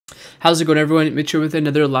How's it going, everyone? Mitch here with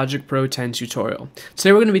another Logic Pro 10 tutorial.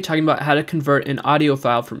 Today we're going to be talking about how to convert an audio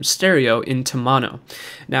file from stereo into mono.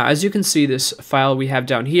 Now, as you can see, this file we have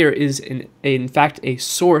down here is in fact a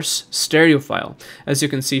source stereo file, as you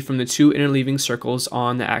can see from the two interleaving circles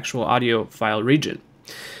on the actual audio file region.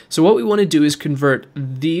 So what we want to do is convert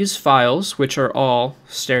these files, which are all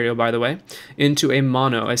stereo by the way, into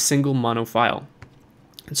a single mono file.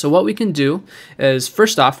 So what we can do is,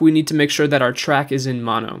 first off, we need to make sure that our track is in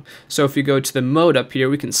mono. So if you go to the mode up here,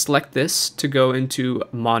 we can select this to go into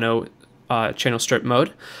mono channel strip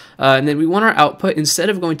mode. And then we want our output, instead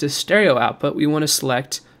of going to stereo output, we want to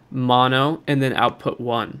select mono and then output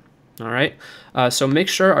 1. All right. So make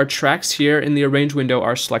sure our tracks here in the arrange window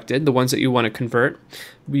are selected, the ones that you want to convert.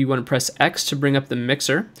 We want to press X to bring up the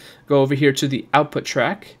mixer. Go over here to the output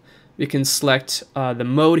track. We can select the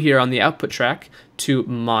mode here on the output track to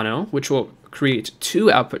mono, which will create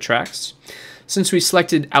two output tracks. Since we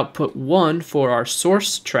selected output 1 for our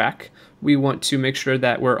source track, we want to make sure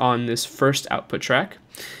that we're on this first output track.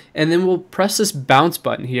 And then we'll press this bounce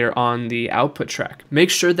button here on the output track. Make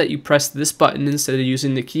sure that you press this button instead of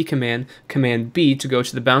using the key command, Command B, to go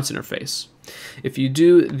to the bounce interface. If you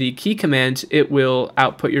do the key command, it will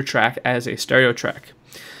output your track as a stereo track.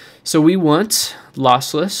 So we want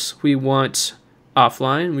lossless, we want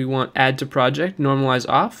offline, we want add to project, normalize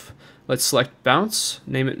off. Let's select bounce,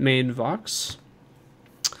 name it main vox.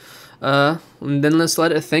 And then let's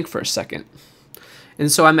let it think for a second.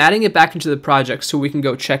 And so I'm adding it back into the project so we can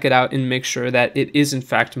go check it out and make sure that it is in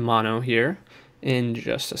fact mono here in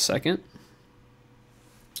just a second.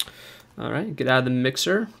 All right, get out of the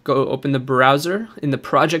mixer, go open the browser. In the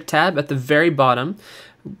project tab at the very bottom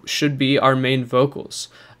should be our main vocals.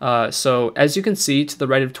 So as you can see to the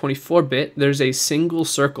right of 24-bit, there's a single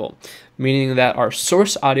circle, meaning that our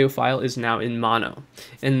source audio file is now in mono.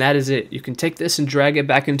 And that is it. You can take this and drag it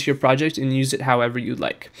back into your project and use it however you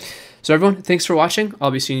like. So everyone, thanks for watching.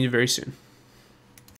 I'll be seeing you very soon.